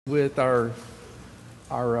with our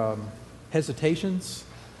hesitations,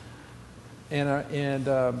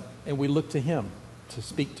 and we look to Him to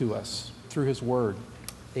speak to us through His Word,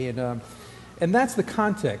 and that's the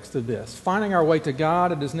context of this, finding our way to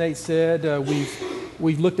God. And as Nate said,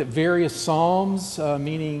 we've looked at various psalms,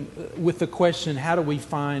 meaning with the question, how do we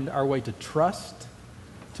find our way to trust,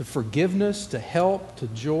 to forgiveness, to help, to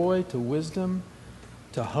joy, to wisdom,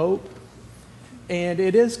 to hope. And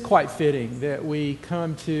it is quite fitting that we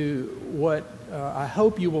come to what I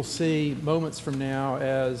hope you will see moments from now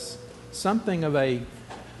as something of a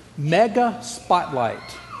mega spotlight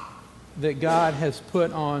that God has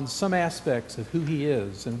put on some aspects of who He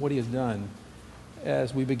is and what He has done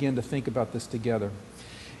as we begin to think about this together.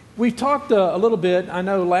 We've talked a little bit, I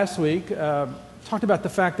know last week, talked about the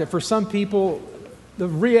fact that for some people, the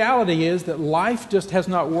reality is that life just has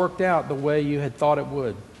not worked out the way you had thought it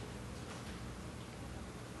would.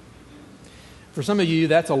 For some of you,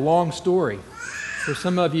 that's a long story. For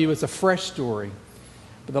some of you, it's a fresh story.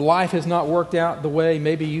 But the life has not worked out the way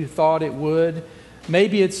maybe you thought it would.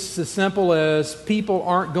 Maybe it's as simple as people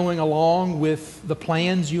aren't going along with the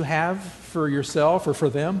plans you have for yourself or for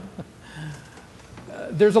them.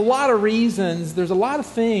 There's a lot of reasons, there's a lot of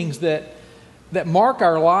things that mark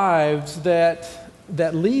our lives that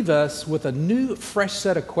leave us with a new, fresh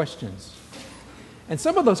set of questions. And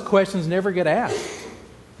some of those questions never get asked,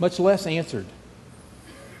 much less answered.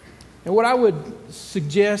 And what I would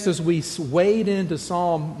suggest as we wade into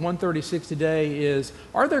Psalm 136 today is,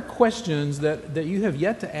 are there questions that you have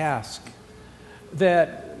yet to ask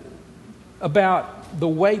about the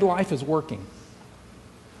way life is working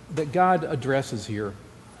that God addresses here?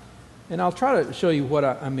 And I'll try to show you what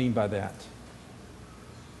I mean by that.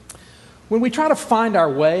 When we try to find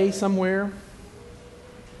our way somewhere,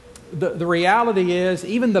 the reality is,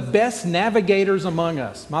 even the best navigators among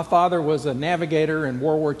us. My father was a navigator in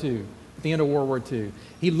World War II, at the end of World War II.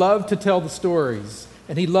 He loved to tell the stories,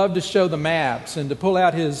 and he loved to show the maps and to pull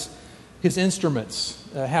out his instruments,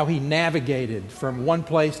 how he navigated from one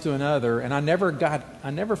place to another. And I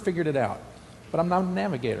never figured it out, but I'm not a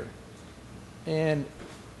navigator. And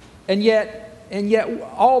yet,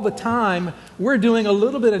 all the time, we're doing a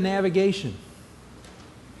little bit of navigation.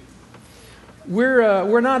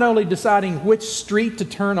 We're not only deciding which street to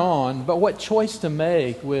turn on, but what choice to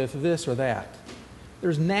make with this or that.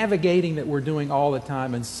 There's navigating that we're doing all the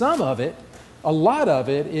time. And some of it, a lot of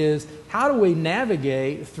it, is how do we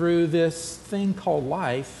navigate through this thing called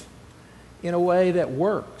life in a way that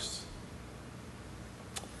works?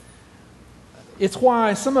 It's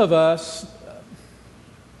why some of us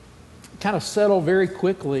kind of settle very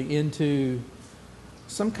quickly into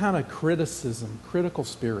some kind of critical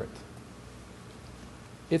spirit.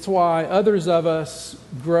 It's why others of us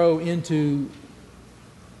grow into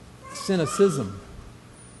cynicism.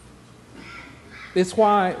 It's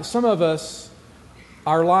why some of us,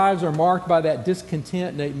 our lives are marked by that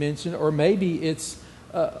discontent Nate mentioned, or maybe it's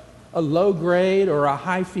a low grade or a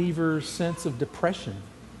high fever sense of depression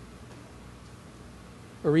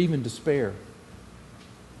or even despair.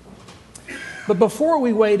 But before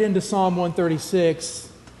we wade into Psalm 136,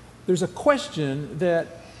 there's a question that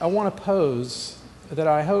I want to pose that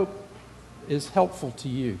I hope is helpful to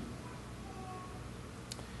you.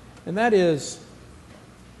 And that is,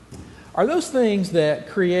 are those things that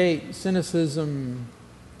create cynicism,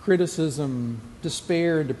 criticism,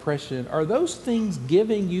 despair, and depression, are those things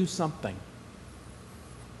giving you something?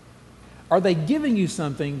 Are they giving you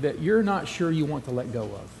something that you're not sure you want to let go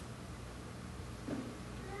of?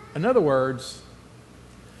 In other words,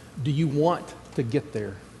 do you want to get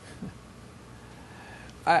there?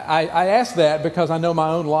 I ask that because I know my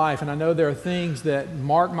own life, and I know there are things that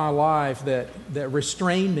mark my life that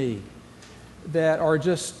restrain me, that are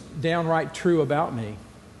just downright true about me,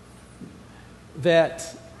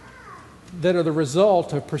 that are the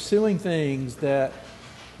result of pursuing things that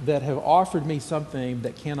have offered me something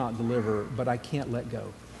that cannot deliver, but I can't let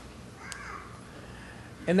go.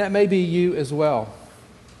 And that may be you as well.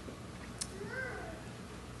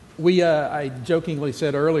 I jokingly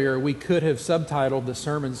said earlier, we could have subtitled the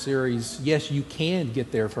sermon series, Yes, You Can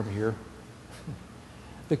Get There From Here.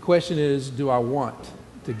 The question is, do I want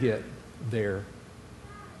to get there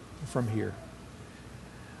from here?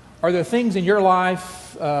 Are there things in your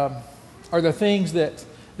life, are there things that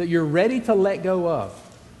you're ready to let go of,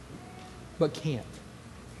 but can't?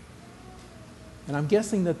 And I'm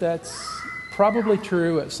guessing that that's probably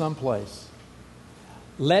true at some place.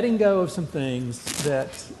 Letting go of some things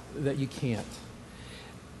that you can't.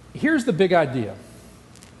 Here's the big idea.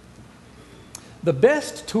 The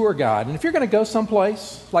best tour guide, and if you're going to go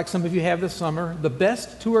someplace, like some of you have this summer, the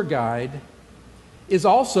best tour guide is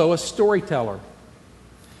also a storyteller.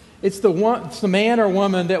 It's the man or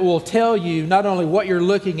woman that will tell you not only what you're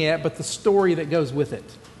looking at, but the story that goes with it.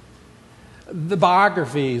 The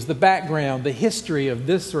biographies, the background, the history of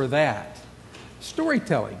this or that.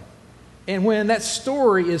 Storytelling. And when that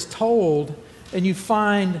story is told and you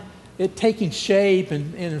find it taking shape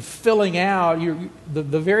and filling out,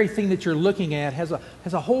 the very thing that you're looking at has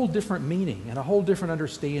a whole different meaning and a whole different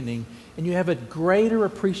understanding, and you have a greater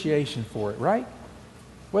appreciation for it, right?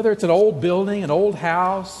 Whether it's an old building, an old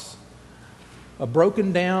house, a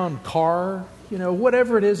broken down car,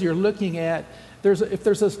 whatever it is you're looking at, if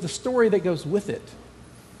there's the story that goes with it,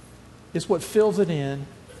 it's what fills it in.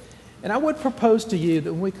 And I would propose to you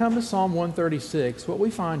that when we come to Psalm 136, what we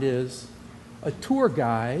find is a tour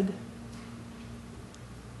guide,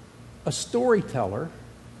 a storyteller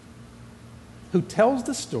who tells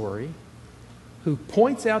the story, who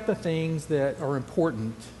points out the things that are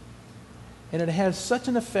important, and it has such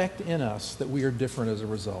an effect in us that we are different as a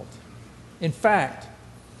result. In fact,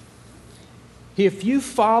 if you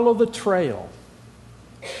follow the trail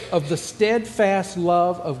of the steadfast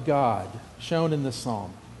love of God shown in this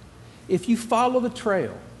psalm, if you follow the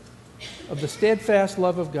trail of the steadfast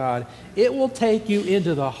love of God, it will take you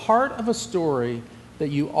into the heart of a story that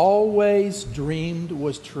you always dreamed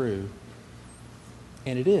was true.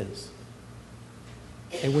 And it is.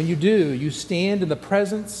 And when you do, you stand in the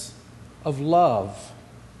presence of love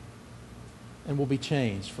and will be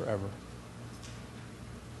changed forever.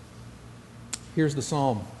 Here's the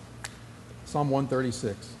psalm, Psalm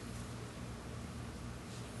 136.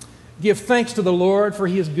 Give thanks to the Lord, for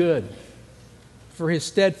He is good, for His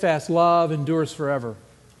steadfast love endures forever.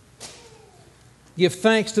 Give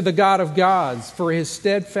thanks to the God of gods, for His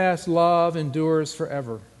steadfast love endures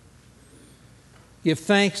forever. Give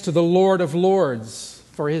thanks to the Lord of lords,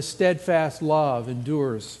 for His steadfast love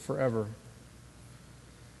endures forever.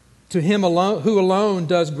 To Him alone, who alone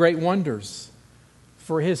does great wonders,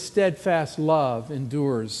 for His steadfast love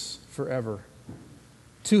endures forever.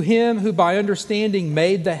 To Him who by understanding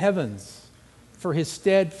made the heavens, for His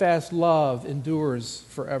steadfast love endures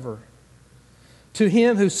forever. To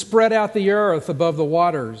Him who spread out the earth above the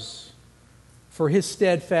waters, for His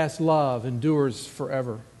steadfast love endures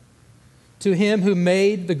forever. To Him who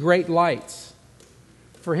made the great lights,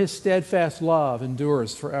 for His steadfast love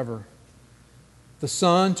endures forever. The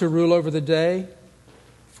sun to rule over the day,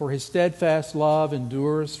 for His steadfast love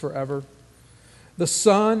endures forever. The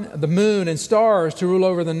sun, the moon, and stars to rule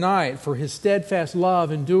over the night, for His steadfast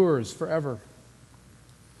love endures forever.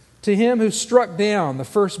 To Him who struck down the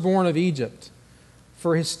firstborn of Egypt,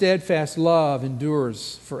 for His steadfast love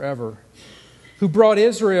endures forever. Who brought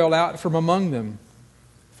Israel out from among them,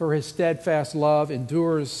 for His steadfast love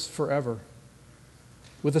endures forever.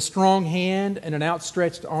 With a strong hand and an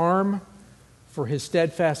outstretched arm, for His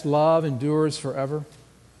steadfast love endures forever.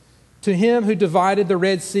 To Him who divided the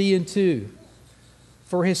Red Sea in two,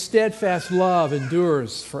 for His steadfast love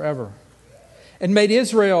endures forever. And made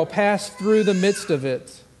Israel pass through the midst of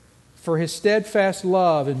it, for His steadfast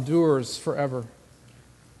love endures forever.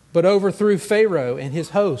 But overthrew Pharaoh and his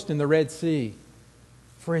host in the Red Sea,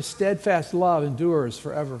 for His steadfast love endures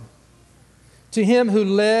forever. To Him who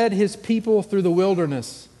led His people through the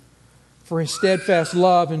wilderness, for His steadfast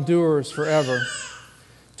love endures forever.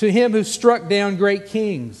 To Him who struck down great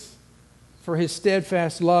kings, for His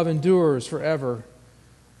steadfast love endures forever.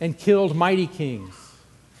 And killed mighty kings,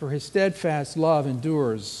 for His steadfast love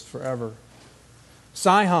endures forever.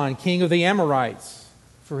 Sihon, king of the Amorites,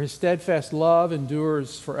 for His steadfast love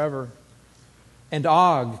endures forever. And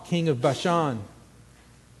Og, king of Bashan,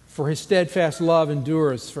 for His steadfast love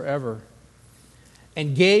endures forever.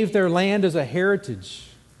 And gave their land as a heritage,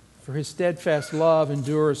 for His steadfast love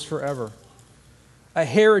endures forever. A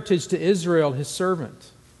heritage to Israel, His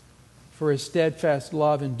servant, for His steadfast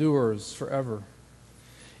love endures forever.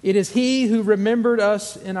 It is He who remembered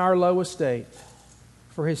us in our low estate,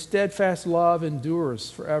 for His steadfast love endures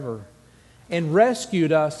forever, and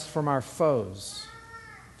rescued us from our foes,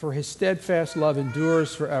 for His steadfast love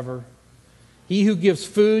endures forever. He who gives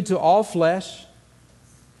food to all flesh,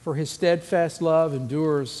 for His steadfast love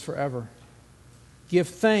endures forever. Give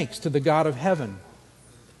thanks to the God of heaven,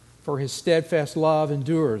 for His steadfast love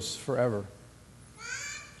endures forever.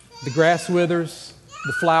 The grass withers,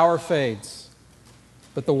 the flower fades,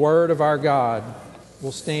 but the word of our God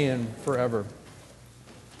will stand forever.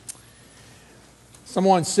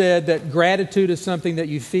 Someone said that gratitude is something that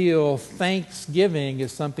you feel, thanksgiving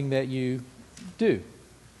is something that you do.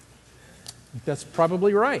 That's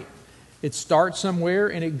probably right. It starts somewhere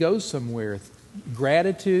and it goes somewhere.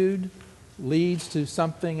 Gratitude leads to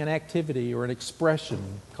something, an activity or an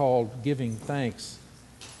expression called giving thanks.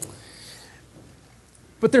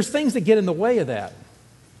 But there's things that get in the way of that.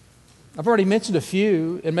 I've already mentioned a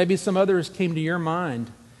few, and maybe some others came to your mind.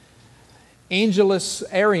 Angelus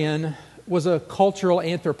Arian was a cultural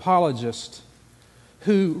anthropologist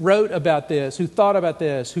who wrote about this, who thought about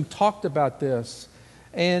this, who talked about this,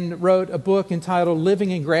 and wrote a book entitled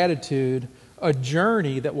Living in Gratitude, A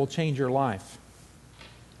Journey That Will Change Your Life.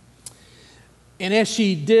 And as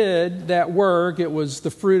she did that work, it was the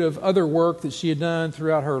fruit of other work that she had done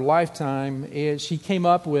throughout her lifetime, and she came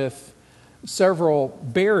up with several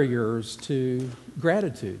barriers to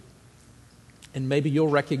gratitude. And maybe you'll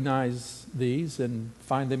recognize these and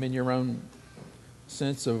find them in your own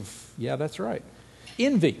sense of, yeah, that's right.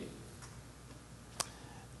 Envy.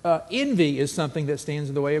 Envy is something that stands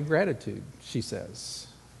in the way of gratitude, she says.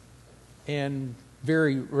 And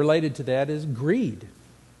very related to that is greed.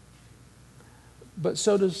 But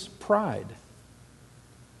so does pride.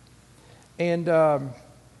 And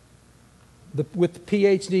with the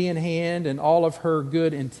PhD in hand and all of her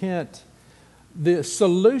good intent, the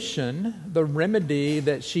solution, the remedy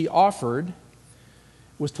that she offered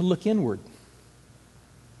was to look inward.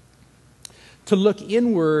 To look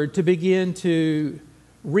inward, to begin to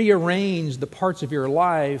rearrange the parts of your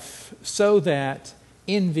life so that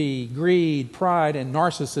envy, greed, pride, and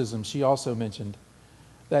narcissism, she also mentioned,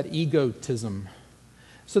 that egotism,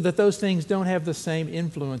 so that those things don't have the same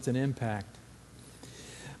influence and impact.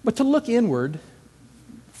 But to look inward,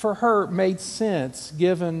 for her, made sense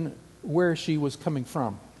given where she was coming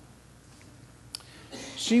from.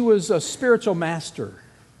 She was a spiritual master.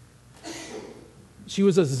 She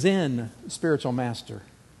was a Zen spiritual master.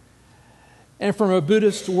 And from a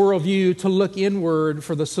Buddhist worldview, to look inward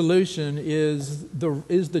for the solution is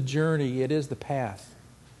the journey, it is the path.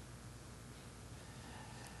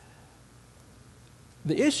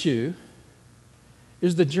 The issue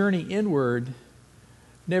is the journey inward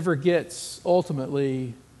never gets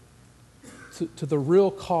ultimately to the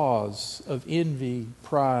real cause of envy,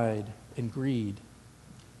 pride, and greed.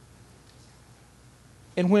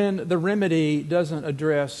 And when the remedy doesn't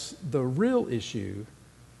address the real issue,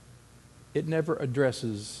 it never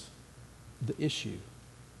addresses the issue.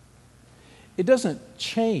 It doesn't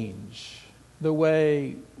change the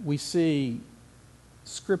way we see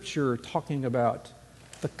Scripture talking about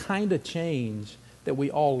the kind of change that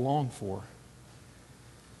we all long for.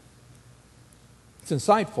 It's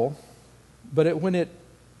insightful, but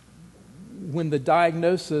when the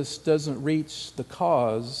diagnosis doesn't reach the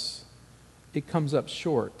cause, it comes up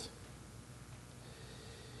short.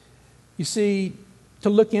 You see, to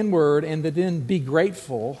look inward and to then be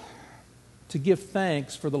grateful, to give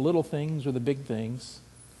thanks for the little things or the big things,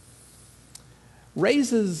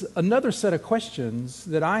 raises another set of questions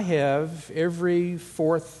that I have every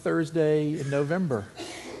fourth Thursday in November.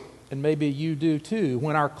 And maybe you do too.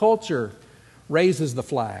 When our culture raises the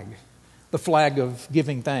flag of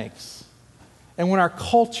giving thanks. And when our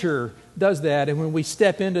culture does that, and when we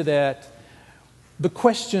step into that, the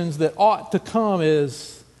questions that ought to come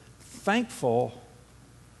is, thankful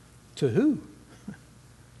to who?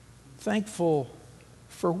 Thankful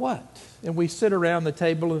for what? And we sit around the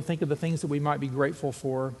table and think of the things that we might be grateful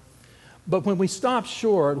for. But when we stop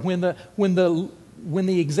short, when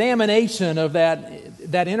the examination of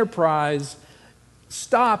that enterprise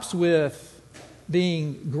stops with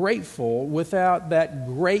being grateful without that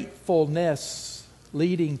gratefulness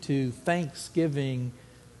leading to thanksgiving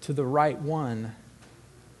to the right one,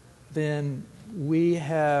 then we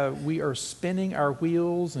are spinning our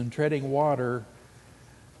wheels and treading water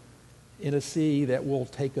in a sea that will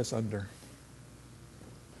take us under.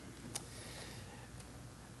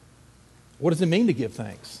 What does it mean to give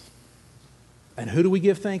thanks? And who do we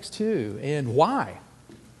give thanks to? And why?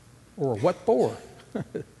 Or what for?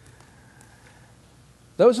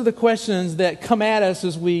 Those are the questions that come at us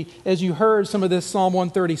as you heard some of this Psalm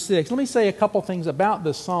 136. Let me say a couple things about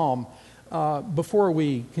this psalm before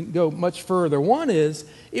we can go much further. One is,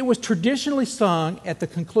 it was traditionally sung at the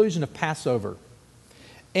conclusion of Passover.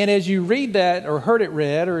 And as you read that or heard it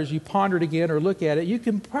read, or as you ponder it again or look at it, you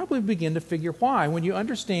can probably begin to figure why. When you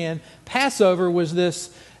understand Passover was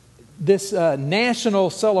this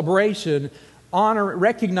national celebration,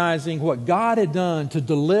 recognizing what God had done to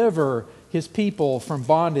deliver His people from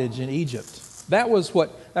bondage in Egypt. That's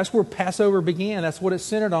where Passover began. That's what it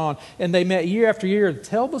centered on. And they met year after year to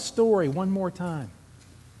tell the story one more time.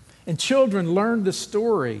 And children learned the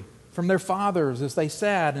story from their fathers as they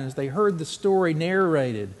sat and as they heard the story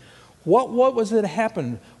narrated. What was it that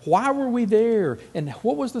happened? Why were we there? And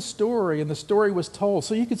what was the story? And the story was told.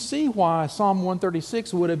 So you could see why Psalm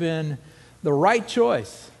 136 would have been the right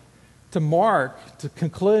choice to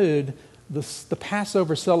conclude the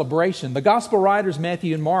Passover celebration. The gospel writers,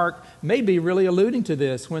 Matthew and Mark, may be really alluding to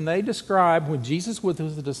this when they describe when Jesus was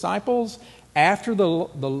with the disciples after the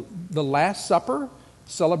Last Supper,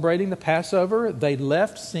 celebrating the Passover, they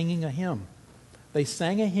left singing a hymn. They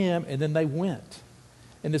sang a hymn and then they went.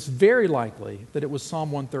 And it's very likely that it was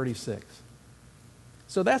Psalm 136.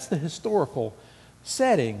 So that's the historical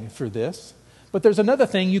setting for this. But there's another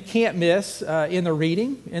thing you can't miss in the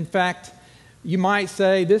reading. In fact, you might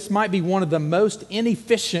say this might be one of the most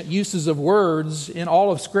inefficient uses of words in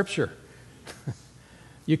all of Scripture.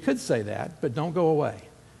 You could say that, but don't go away.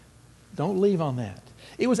 Don't leave on that.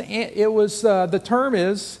 The term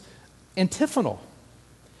is antiphonal.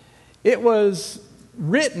 It was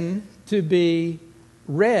written to be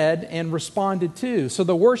read and responded to. So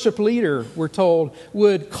the worship leader, we're told,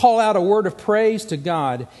 would call out a word of praise to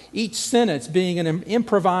God, each sentence being an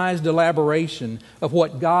improvised elaboration of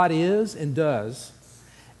what God is and does.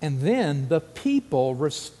 And then the people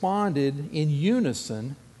responded in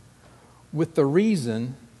unison with the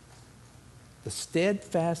reason, the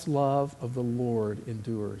steadfast love of the Lord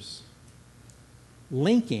endures,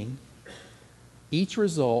 linking each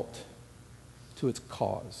result to its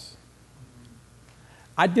cause.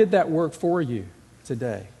 I did that work for you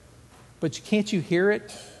today. But can't you hear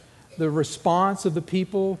it? The response of the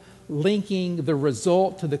people linking the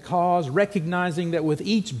result to the cause, recognizing that with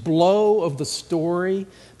each blow of the story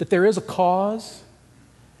that there is a cause,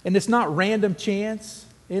 and it's not random chance,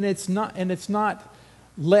 and it's not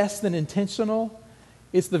less than intentional.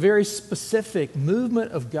 It's the very specific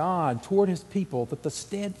movement of God toward His people, that the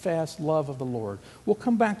steadfast love of the Lord. We'll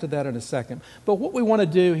come back to that in a second. But what we want to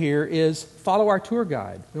do here is follow our tour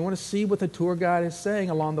guide. We want to see what the tour guide is saying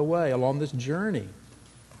along the way, along this journey.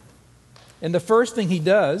 And the first thing he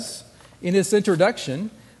does in his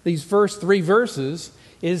introduction, these first 3 verses,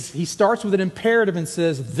 is he starts with an imperative and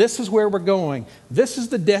says, this is where we're going. This is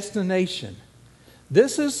the destination.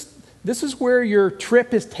 This is where your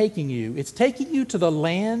trip is taking you. It's taking you to the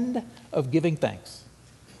land of giving thanks.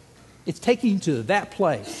 It's taking you to that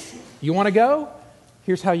place. You want to go?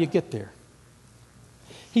 Here's how you get there.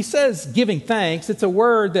 He says giving thanks. It's a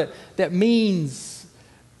word that means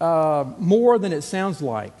more than it sounds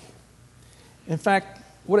like. In fact,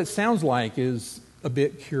 what it sounds like is a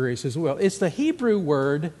bit curious as well. It's the Hebrew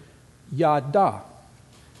word yada.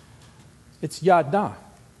 It's yada.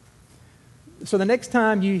 So the next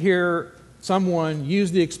time you hear someone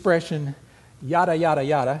use the expression yada, yada,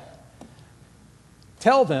 yada,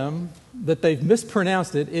 tell them that they've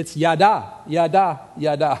mispronounced it. It's yada, yada,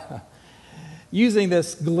 yada. Using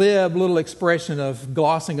this glib little expression of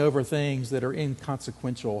glossing over things that are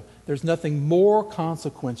inconsequential. There's nothing more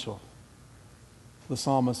consequential, the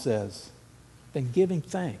psalmist says, than giving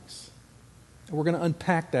thanks. We're going to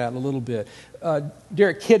unpack that a little bit.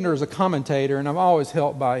 Derek Kidner is a commentator, and I'm always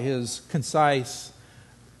helped by his concise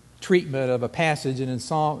treatment of a passage. And on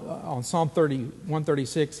Psalm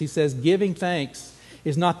 136, he says, giving thanks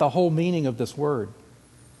is not the whole meaning of this word.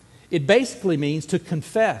 It basically means to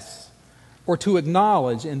confess or to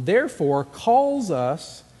acknowledge, and therefore calls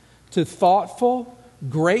us to thoughtful,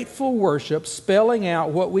 grateful worship, spelling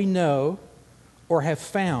out what we know or have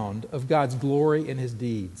found of God's glory and His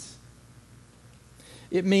deeds.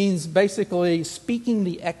 It means basically speaking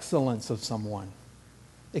the excellence of someone,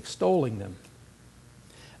 extolling them.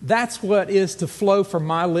 That's what is to flow from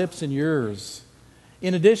my lips and yours,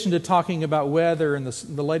 in addition to talking about weather and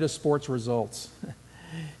the latest sports results.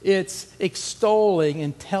 It's extolling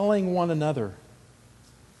and telling one another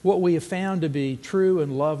what we have found to be true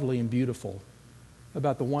and lovely and beautiful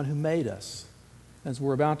about the one who made us. As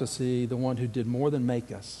we're about to see, the one who did more than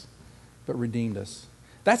make us, but redeemed us.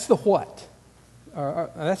 That's the what.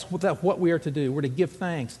 That's what we are to do. We're to give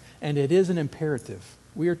thanks, and it is an imperative.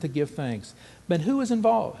 We are to give thanks. But who is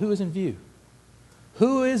involved? Who is in view?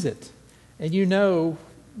 Who is it? And you know,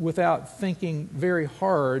 without thinking very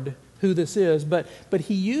hard, who this is. But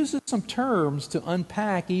he uses some terms to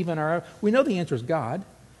unpack even our... We know the answer is God,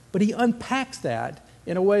 but he unpacks that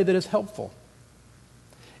in a way that is helpful.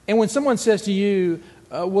 And when someone says to you,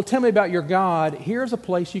 well, tell me about your God, here's a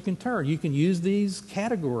place you can turn. You can use these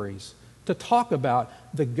categories to talk about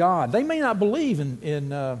the God. They may not believe in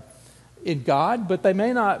God, but they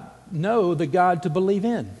may not know the God to believe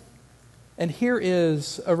in. And here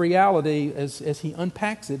is a reality as he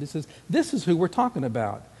unpacks it. It says, this is who we're talking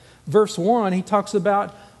about. Verse 1, he talks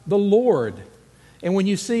about the Lord. And when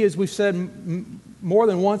you see, as we've said more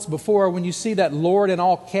than once before, when you see that Lord in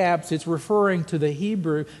all caps, it's referring to the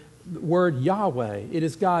Hebrew word Yahweh. It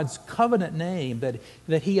is God's covenant name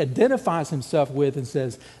that he identifies himself with and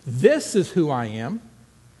says, this is who I am.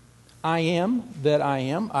 I am that I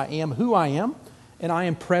am who I am, and I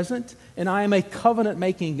am present, and I am a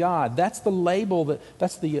covenant-making God. That's the label,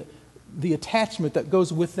 that's the attachment that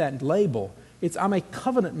goes with that label. I'm a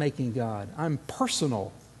covenant-making God. I'm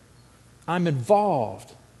personal. I'm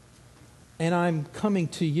involved. And I'm coming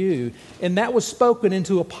to you. And that was spoken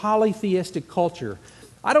into a polytheistic culture.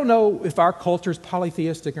 I don't know if our culture is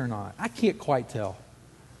polytheistic or not. I can't quite tell,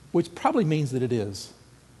 which probably means that it is.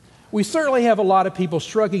 We certainly have a lot of people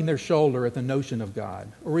shrugging their shoulder at the notion of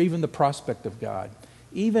God or even the prospect of God,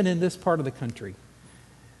 even in this part of the country.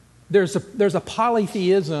 There's a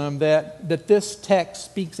polytheism that this text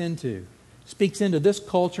speaks into this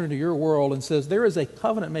culture, into your world, and says there is a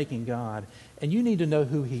covenant-making God, and you need to know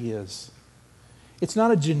who He is. It's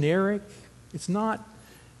not a generic, it's not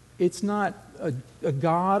a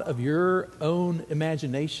God of your own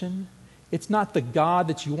imagination. It's not the God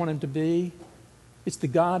that you want Him to be. It's the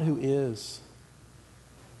God who is.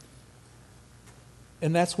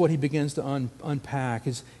 And that's what he begins to unpack.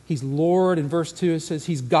 He's Lord. In verse 2 it says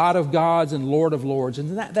He's God of gods and Lord of lords.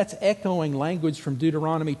 And that's echoing language from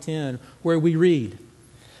Deuteronomy 10 where we read,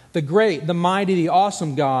 the great, the mighty, the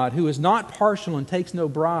awesome God who is not partial and takes no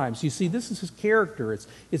bribes. You see, this is His character.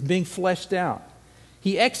 It's being fleshed out.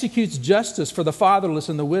 He executes justice for the fatherless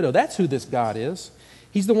and the widow. That's who this God is.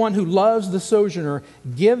 He's the one who loves the sojourner,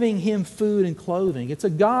 giving him food and clothing. It's a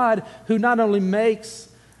God who not only makes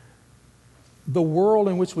the world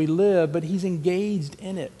in which we live, but He's engaged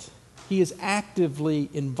in it. He is actively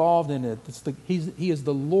involved in it. He is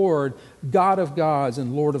the Lord, God of gods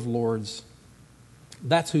and Lord of lords.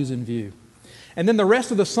 That's who's in view. And then the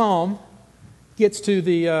rest of the psalm gets to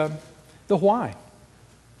the why.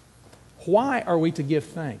 Why are we to give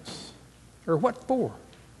thanks? Or what for?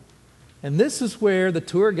 And this is where the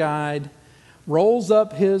tour guide rolls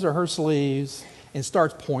up his or her sleeves and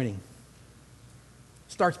starts pointing.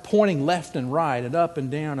 Starts pointing left and right and up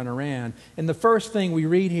and down and around. And the first thing we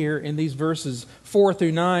read here in these verses 4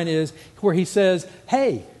 through 9 is where he says,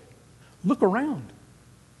 hey, look around.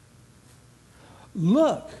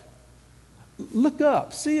 Look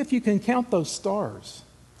up. See if you can count those stars.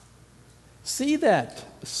 See that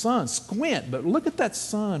sun, squint, but look at that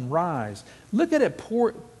sun rise. Look at it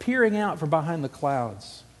peering out from behind the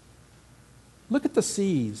clouds. Look at the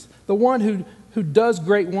seas. The one who does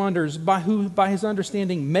great wonders, by His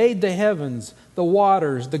understanding made the heavens, the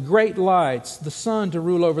waters, the great lights, the sun to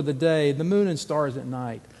rule over the day, the moon and stars at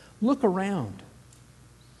night. Look around.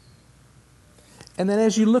 And then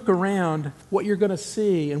as you look around, what you're going to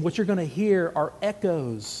see and what you're going to hear are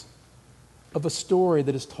echoes of a story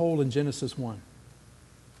that is told in Genesis 1.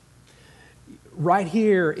 Right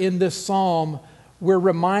here in this psalm, we're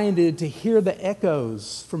reminded to hear the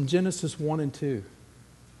echoes from Genesis 1 and 2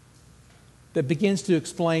 that begins to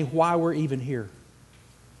explain why we're even here.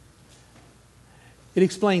 It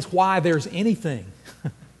explains why there's anything.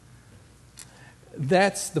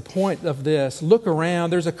 That's the point of this. Look around.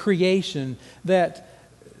 There's a creation that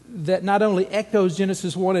not only echoes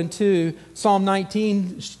Genesis 1 and 2, Psalm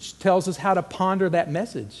 19 tells us how to ponder that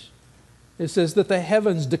message. It says that the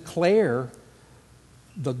heavens declare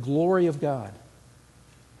the glory of God.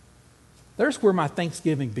 There's where my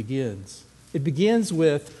thanksgiving begins. It begins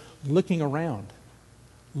with looking around,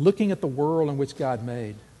 looking at the world in which God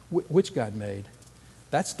made.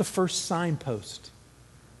 That's the first signpost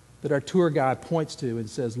that our tour guide points to and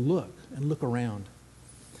says, look and look around.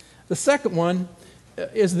 The second one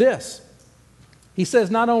is this. He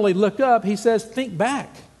says not only look up, he says think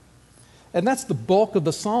back. And that's the bulk of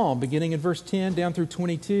the psalm, beginning in verse 10 down through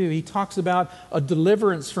 22. He talks about a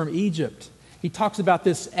deliverance from Egypt. He talks about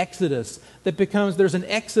this exodus there's an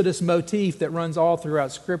exodus motif that runs all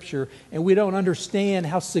throughout Scripture, and we don't understand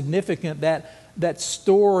how significant that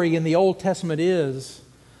story in the Old Testament is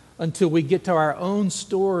until we get to our own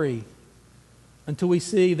story, until we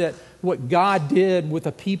see that what God did with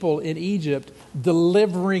the people in Egypt,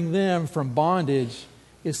 delivering them from bondage,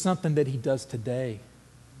 is something that He does today.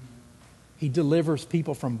 He delivers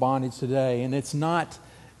people from bondage today, and it's not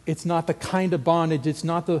the kind of bondage, it's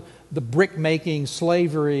not the brick-making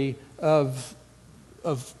slavery of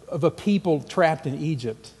a people trapped in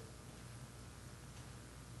Egypt.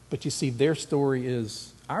 But you see, their story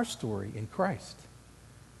is our story in Christ.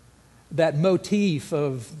 That motif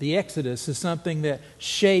of the Exodus is something that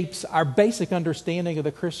shapes our basic understanding of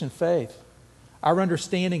the Christian faith, our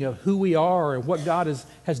understanding of who we are and what God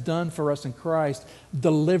has done for us in Christ,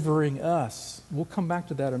 delivering us. We'll come back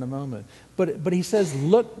to that in a moment. But he says,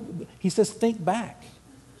 think back.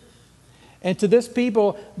 And to this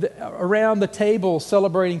people around the table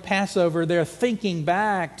celebrating Passover, they're thinking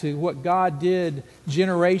back to what God did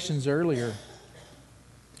generations earlier.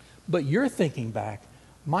 But your thinking back,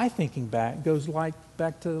 my thinking back, goes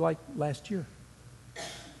back to last year.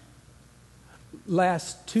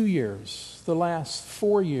 Last 2 years, the last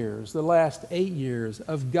 4 years, the last 8 years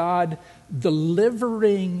of God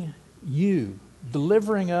delivering you,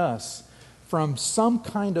 delivering us from some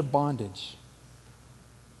kind of bondage.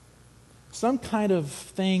 Some kind of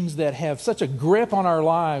things that have such a grip on our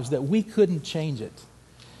lives that we couldn't change it.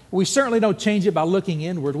 We certainly don't change it by looking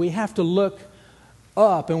inward. We have to look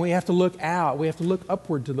up and we have to look out. We have to look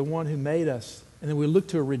upward to the one who made us. And then we look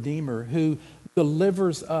to a Redeemer who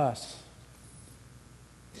delivers us.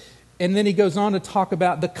 And then he goes on to talk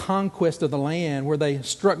about the conquest of the land where they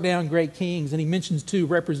struck down great kings. And he mentions 2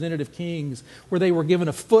 representative kings where they were given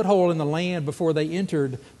a foothold in the land before they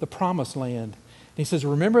entered the promised land. And he says,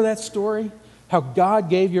 remember that story? How God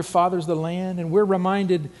gave your fathers the land? And we're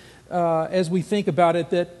reminded as we think about it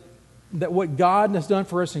that what God has done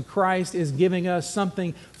for us in Christ is giving us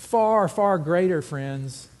something far, far greater,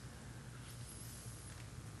 friends,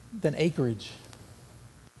 than acreage.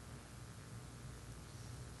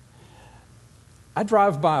 I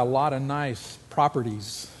drive by a lot of nice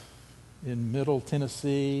properties in Middle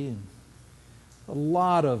Tennessee, and a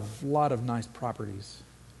lot of nice properties.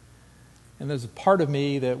 And there's a part of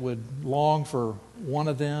me that would long for one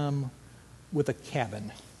of them with a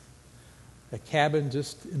cabin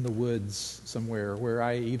just in the woods somewhere where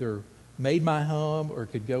I either made my home or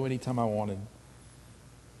could go anytime I wanted.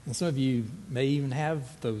 And some of you may even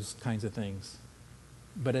have those kinds of things.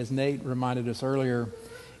 But as Nate reminded us earlier,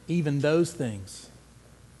 even those things,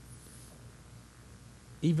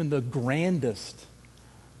 even the grandest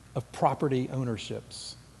of property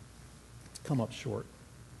ownerships, come up short.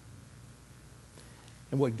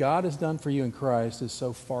 And what God has done for you in Christ is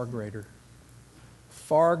so far greater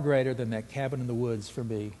than that cabin in the woods for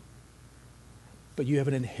me. But you have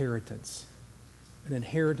an inheritance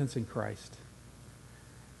in Christ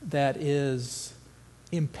that is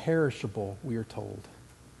imperishable, we are told.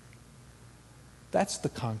 That's the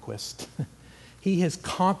conquest. He has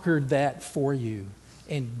conquered that for you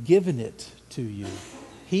and given it to you.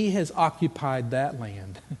 He has occupied that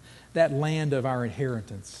land of our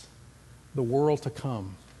inheritance, the world to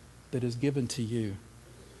come that is given to you.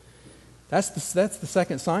 That's the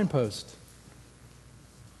second signpost.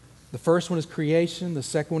 The first one is creation. The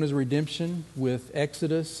second one is redemption, with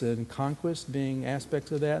Exodus and conquest being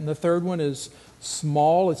aspects of that. And the third one is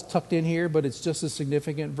small. It's tucked in here, but it's just as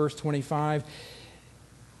significant. Verse 25.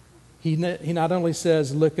 He not only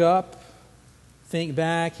says, look up, think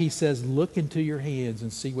back. He says, look into your hands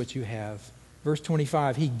and see what you have. Verse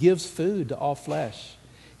 25. He gives food to all flesh.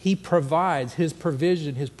 He provides. His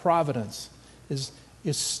provision, His providence is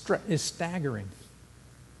staggering.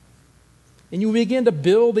 And you begin to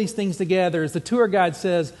build these things together. As the tour guide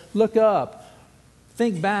says, look up,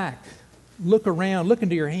 think back, look around, look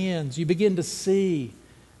into your hands. You begin to see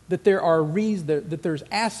that there's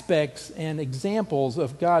aspects and examples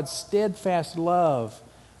of God's steadfast love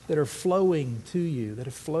that are flowing to you, that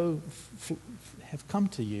have come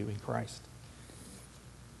to you in Christ.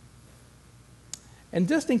 And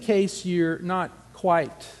just in case you're not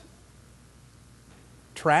quite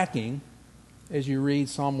tracking as you read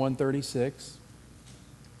Psalm 136,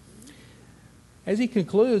 as he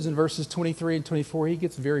concludes in verses 23 and 24, he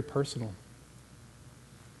gets very personal.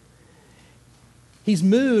 He's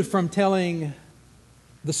moved from telling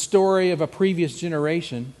the story of a previous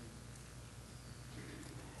generation,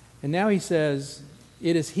 and now he says,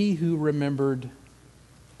 it is He who remembered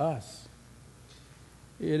us.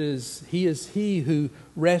 He is He who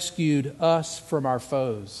rescued us from our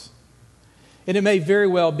foes. And it may very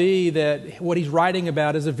well be that what he's writing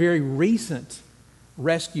about is a very recent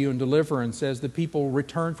rescue and deliverance as the people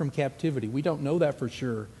return from captivity. We don't know that for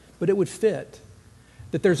sure, but it would fit.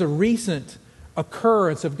 That there's a recent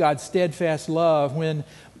occurrence of God's steadfast love when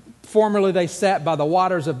formerly they sat by the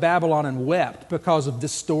waters of Babylon and wept because of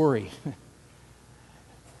this story.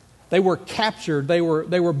 They were captured, they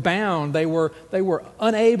were bound, they were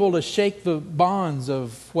unable to shake the bonds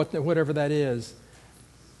of whatever that is.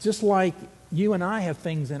 Just like you and I have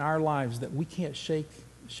things in our lives that we can't shake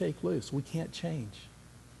loose. We can't change.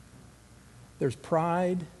 There's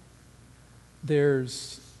pride.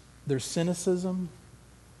 There's cynicism.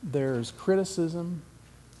 There's criticism.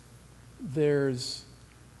 There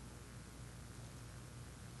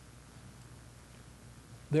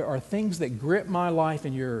are things that grip my life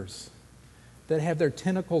and yours that have their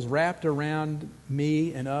tentacles wrapped around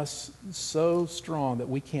me and us so strong that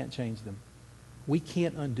we can't change them. We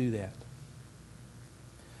can't undo that.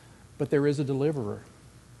 But there is a deliverer.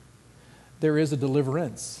 There is a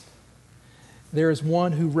deliverance. There is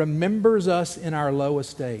one who remembers us in our low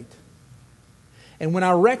estate. And when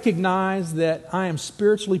I recognize that I am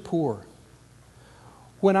spiritually poor,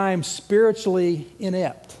 when I am spiritually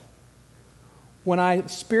inept, when I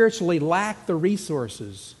spiritually lack the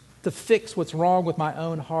resources to fix what's wrong with my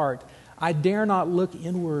own heart, I dare not look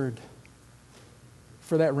inward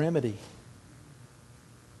for that remedy.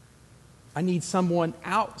 I need someone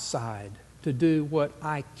outside to do what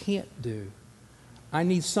I can't do. I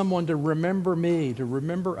need someone to remember me, to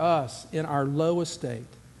remember us in our low estate,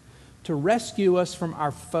 to rescue us from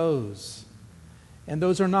our foes. And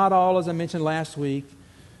those are not all, as I mentioned last week,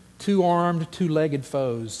 two-armed, two-legged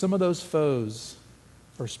foes. Some of those foes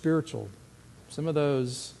are spiritual. Some of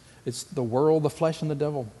those, it's the world, the flesh, and the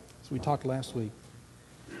devil, as we talked last week.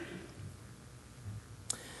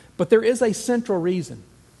 But there is a central reason.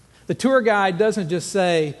 The tour guide doesn't just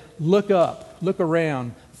say, look up, look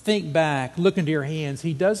around, think back, look into your hands.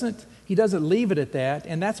 He doesn't leave it at that,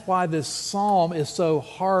 and that's why this psalm is so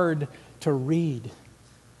hard to read.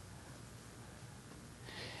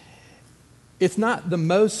 It's not the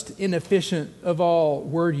most inefficient of all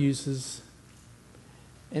word uses.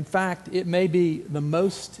 In fact, it may be the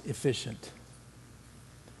most efficient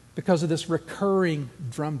because of this recurring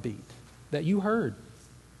drumbeat that you heard,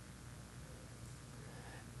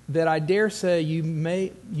 that I dare say you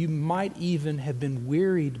might even have been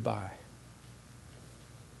wearied by,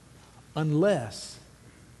 unless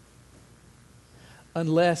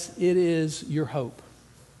it is your hope.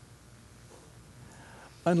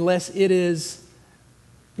 Unless it is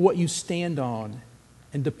what you stand on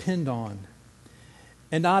and depend on.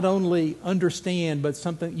 And not only understand, but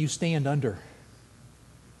something you stand under.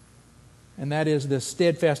 And that is the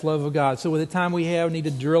steadfast love of God. So with the time we have, we need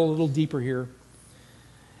to drill a little deeper here.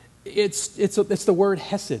 It's the word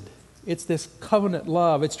hesed. It's this covenant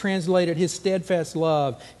love. It's translated His steadfast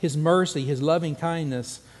love, His mercy, His loving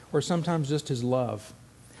kindness, or sometimes just His love.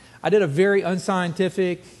 I did a very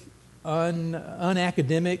unscientific,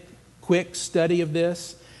 unacademic, quick study of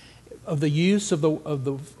this, of the use of the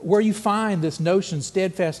where you find this notion,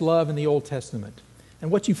 steadfast love, in the Old Testament. And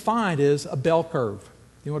what you find is a bell curve.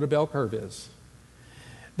 You know what a bell curve is?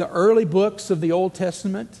 The early books of the Old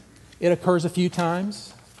Testament, it occurs a few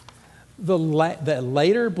times. The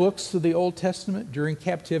later books of the Old Testament during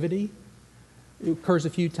captivity, it occurs a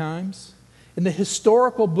few times. In the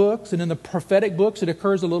historical books and in the prophetic books, it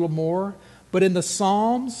occurs a little more. But in the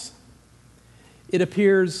Psalms, it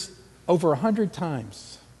appears over 100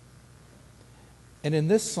 times. And in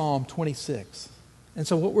this Psalm, 26. And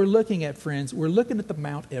so what we're looking at, friends, we're looking at the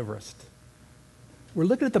Mount Everest. We're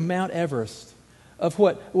looking at the Mount Everest of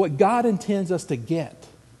what God intends us to get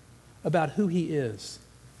about who He is.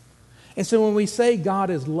 And so when we say God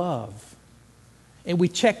is love, and we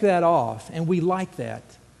check that off, and we like that,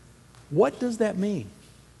 what does that mean?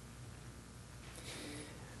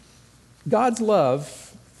 God's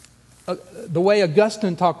love, the way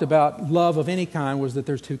Augustine talked about love of any kind was that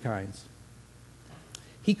there's two kinds.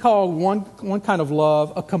 He called one kind of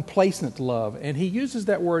love a complacent love, and he uses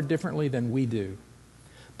that word differently than we do.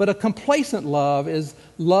 But a complacent love is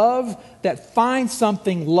love that finds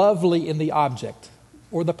something lovely in the object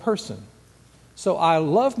or the person. So I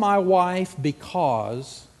love my wife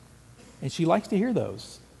because, and she likes to hear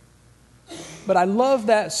those. But I love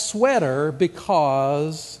that sweater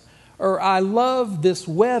because, or I love this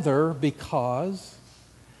weather because.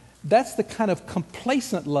 That's the kind of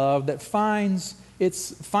complacent love that finds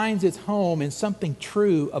its home in something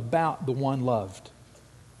true about the one loved.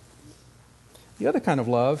 The other kind of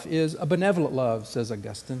love is a benevolent love, says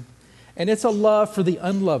Augustine. And it's a love for the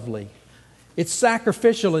unlovely. It's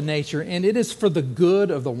sacrificial in nature, and it is for the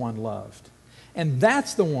good of the one loved. And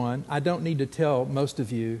that's the one, I don't need to tell most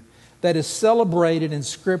of you, that is celebrated in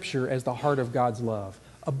Scripture as the heart of God's love.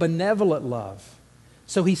 A benevolent love.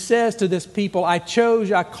 So He says to this people, I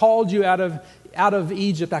called you out of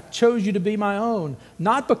Egypt. I chose you to be my own.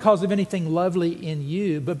 Not because of anything lovely in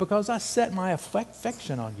you, but because I set my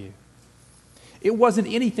affection on you. It wasn't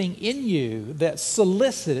anything in you that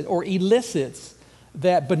solicited or elicits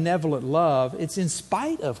that benevolent love. It's in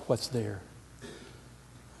spite of what's there.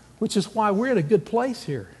 Which is why we're in a good place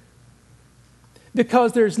here.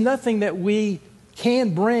 Because there's nothing that we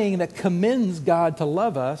can bring that commends God to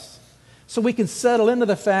love us. So we can settle into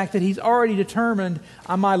the fact that He's already determined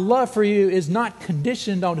my love for you is not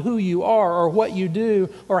conditioned on who you are or what you do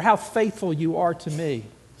or how faithful you are to me.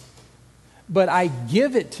 But I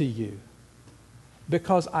give it to you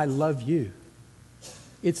because I love you.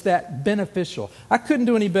 It's that beneficial. I couldn't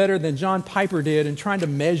do any better than John Piper did in trying to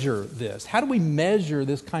measure this. How do we measure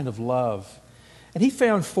this kind of love? And he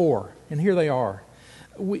found 4, and here they are.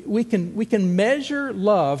 We can measure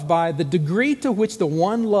love by the degree to which the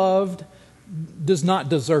one loved does not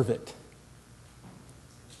deserve it.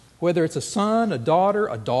 Whether it's a son, a daughter,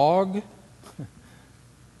 a dog,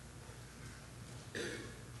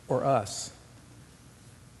 or us.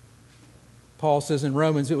 Paul says in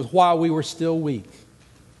Romans, it was while we were still weak.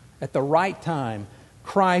 At the right time,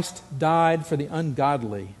 Christ died for the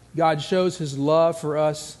ungodly. God shows His love for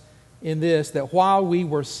us in this, that while we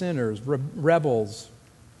were sinners, rebels,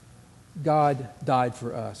 God died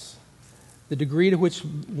for us. The degree to which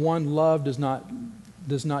one loved does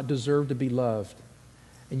not deserve to be loved.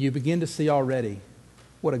 And you begin to see already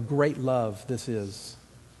what a great love this is,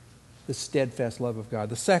 the steadfast love of God.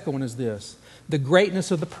 The second one is this, the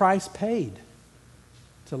greatness of the price paid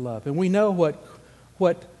to love. And we know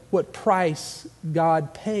what price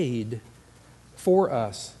God paid for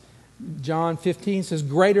us. John 15 says,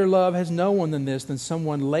 greater love has no one than this, than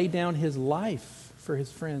someone lay down his life for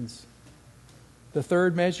his friends. The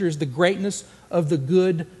third measure is the greatness of the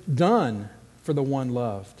good done for the one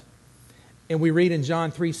loved. And we read in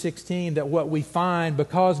John 3:16 that what we find,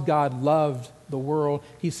 because God loved the world,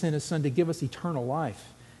 He sent His Son to give us eternal life.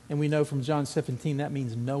 And we know from John 17 that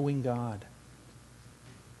means knowing God.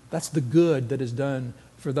 That's the good that is done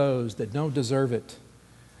for those that don't deserve it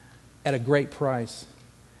at a great price.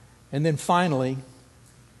 And then finally,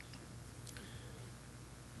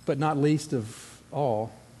 but not least of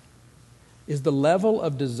all, is the level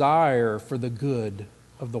of desire for the good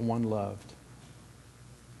of the one loved.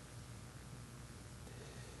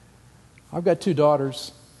 I've got 2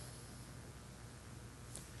 daughters.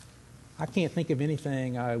 I can't think of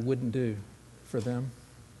anything I wouldn't do for them,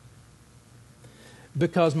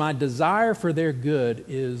 because my desire for their good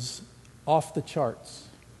is off the charts.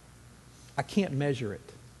 I can't measure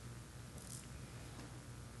it.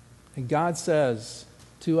 And God says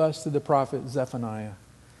to us through the prophet Zephaniah,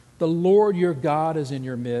 the Lord your God is in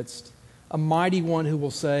your midst, a mighty one who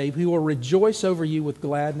will save. He will rejoice over you with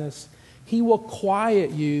gladness. He will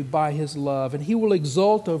quiet you by His love, and He will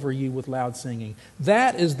exult over you with loud singing.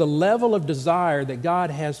 That is the level of desire that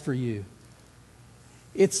God has for you.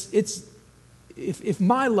 If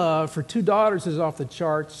my love for 2 daughters is off the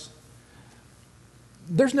charts,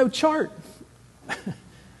 there's no chart.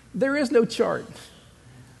 There is no chart.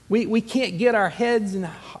 We can't get our heads and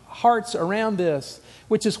hearts around this,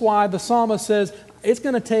 which is why the psalmist says it's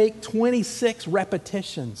going to take 26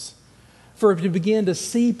 repetitions for it to begin to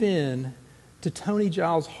seep in to Tony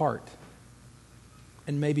Giles' heart,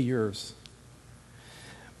 and maybe yours.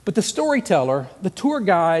 But the storyteller, the tour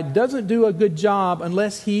guide, doesn't do a good job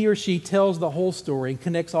unless he or she tells the whole story and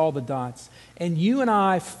connects all the dots. And you and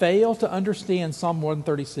I fail to understand Psalm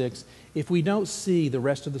 136 if we don't see the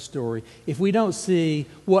rest of the story, if we don't see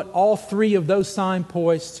what all 3 of those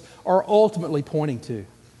signposts are ultimately pointing to.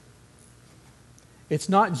 It's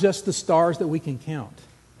not just the stars that we can count.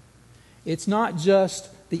 It's not just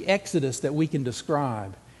the exodus that we can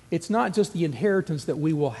describe. It's not just the inheritance that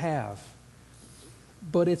we will have.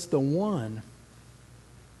 But it's the one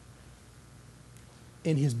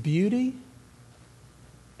in His beauty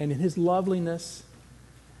and in His loveliness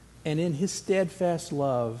and in His steadfast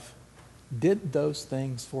love did those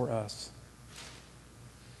things for us.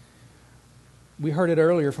 We heard it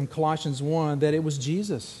earlier from Colossians 1 that it was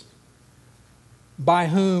Jesus by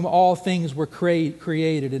whom all things were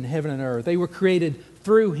created in heaven and earth. They were created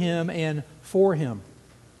through Him and for Him.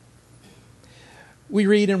 We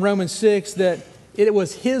read in Romans 6 that it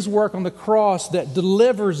was His work on the cross that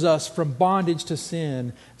delivers us from bondage to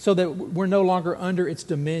sin so that we're no longer under its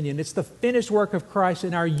dominion. It's the finished work of Christ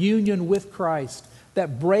and our union with Christ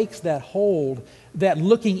that breaks that hold that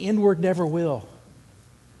looking inward never will.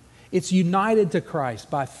 It's united to Christ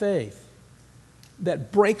by faith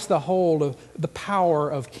that breaks the hold of the power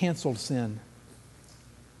of canceled sin.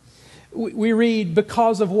 We read,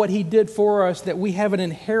 because of what He did for us, that we have an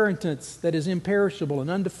inheritance that is imperishable and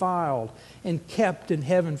undefiled and kept in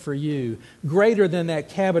heaven for you, greater than that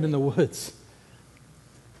cabin in the woods.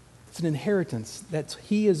 It's an inheritance that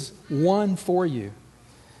He has won for you.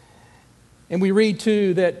 And we read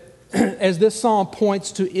too that as this psalm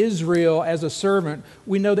points to Israel as a servant,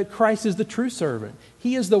 we know that Christ is the true servant.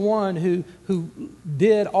 He is the one who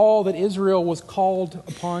did all that Israel was called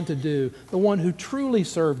upon to do, the one who truly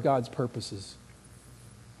served God's purposes.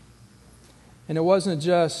 And it wasn't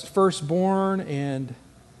just firstborn and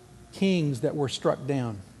kings that were struck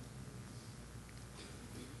down,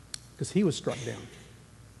 because He was struck down.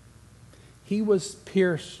 He was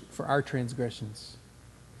pierced for our transgressions.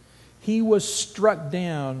 He was struck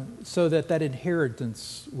down so that that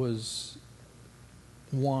inheritance was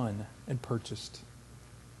won and purchased.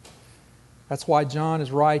 That's why John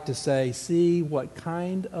is right to say, see what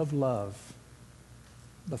kind of love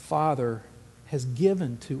the Father has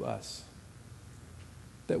given to us,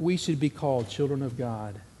 that we should be called children of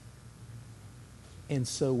God. And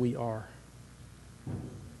so we are.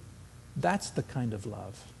 That's the kind of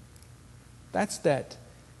love. That's that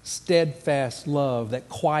steadfast love that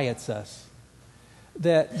quiets us,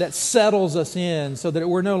 that settles us in so that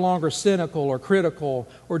we're no longer cynical or critical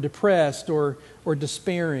or depressed or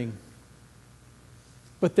despairing.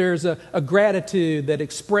 But there's a gratitude that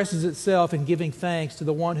expresses itself in giving thanks to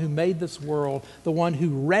the one who made this world, the one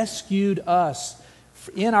who rescued us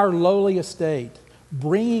in our lowly estate,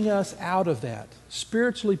 bringing us out of that,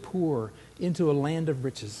 spiritually poor, into a land of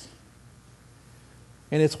riches.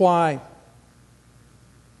 And it's why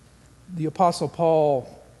the Apostle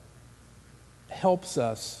Paul helps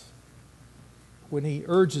us when he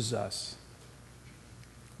urges us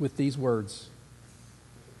with these words.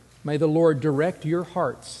 May the Lord direct your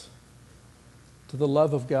hearts to the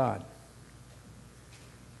love of God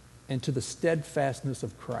and to the steadfastness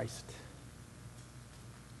of Christ.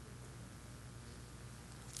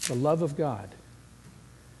 The love of God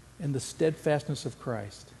and the steadfastness of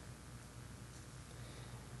Christ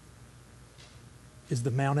is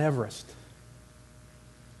the Mount Everest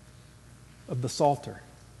of the Psalter.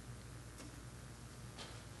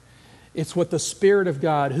 It's what the Spirit of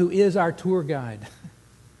God, who is our tour guide,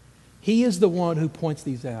 He is the one who points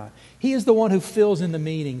these out. He is the one who fills in the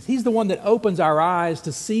meanings. He's the one that opens our eyes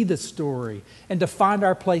to see the story and to find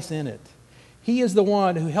our place in it. He is the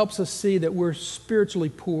one who helps us see that we're spiritually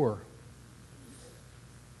poor.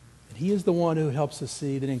 And He is the one who helps us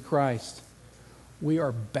see that in Christ we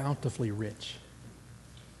are bountifully rich.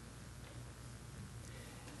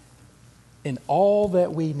 And all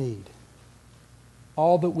that we need,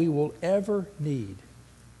 all that we will ever need,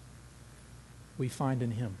 we find in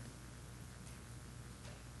Him.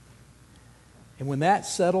 And when that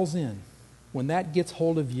settles in, when that gets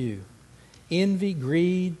hold of you, envy,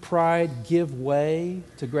 greed, pride give way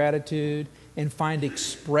to gratitude and find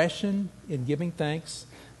expression in giving thanks,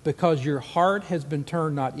 because your heart has been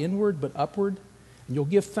turned not inward but upward, and you'll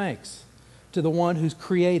give thanks to the one who's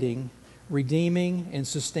creating, redeeming, and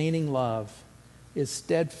sustaining love, is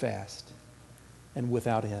steadfast and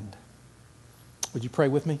without end. Would you pray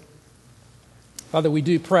with me? Father, we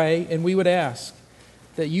do pray, and we would ask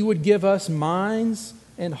that you would give us minds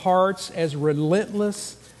and hearts as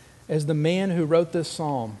relentless as the man who wrote this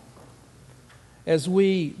psalm, as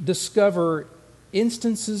we discover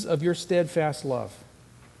instances of your steadfast love.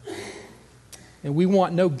 And we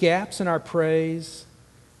want no gaps in our praise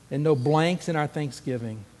and no blanks in our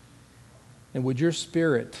thanksgiving. And would your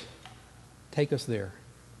Spirit take us there?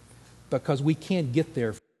 Because we can't get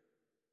there